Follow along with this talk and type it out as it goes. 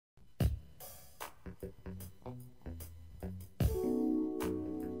Oh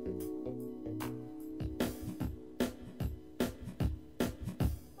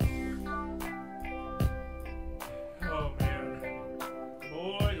man,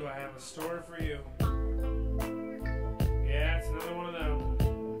 boy, do I have a story for you. Yeah, it's another one of them.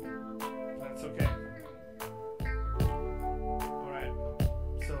 That's okay. Alright,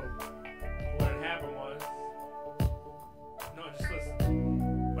 so what had happened was, no, just listen.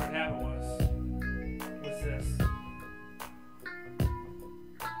 What had happened was this.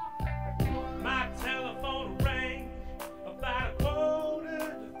 My telephone rang about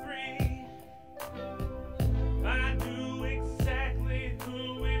 2:45. I knew exactly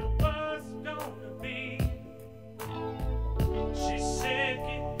who it was gonna be. She said,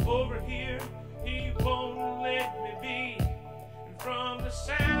 "Get over here, he won't let me be." And from the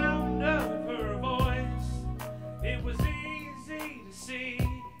sound of her voice, it was easy to see.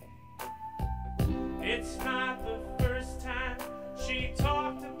 It's not the first time she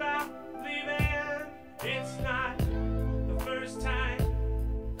talked about leaving. It's not the first time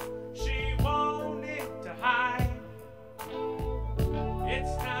she wanted to hide.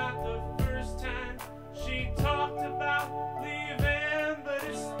 It's not the first time she talked about leaving, but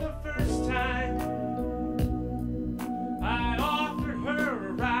it's the first time I offered her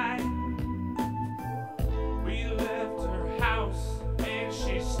a ride. We left her house and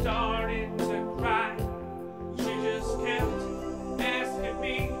she started to cry. She just kept asking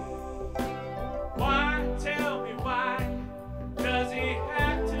me, why, tell me why, does he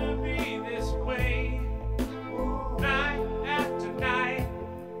have to be this way? Night after night,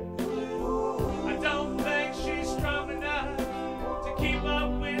 I don't think she's strong enough to keep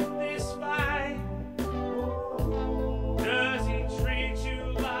up with this fight. Does he treat you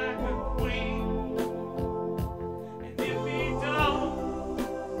like a queen? And if he don't,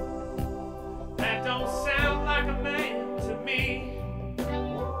 that don't sound like a man to me.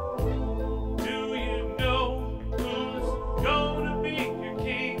 Do you know who's gonna be your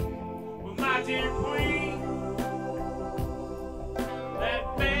king? Well, my dear queen, that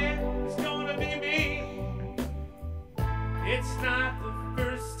man is gonna be me. It's not the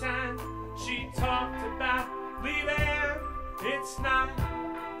first time she talked about leaving. It's not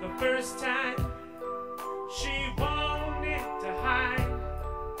the first time she wanted to hide.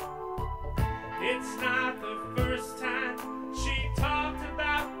 It's not the first time she talked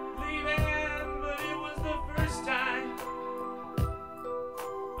about leaving, but it was the first time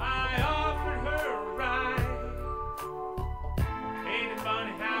I offered her a ride. Ain't it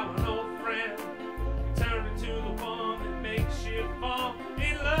funny how an old friend can turn into the one that makes you fall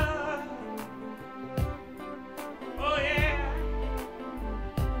in love? Oh yeah.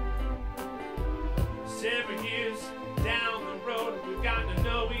 Several years down the road, we've gotten to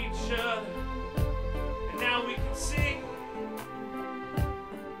know each other, and now we can see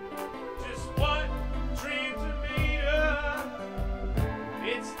just what dreams are made of.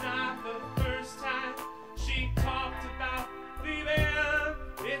 It's not the first time she talked about leaving.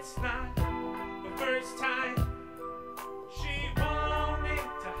 It's not the first time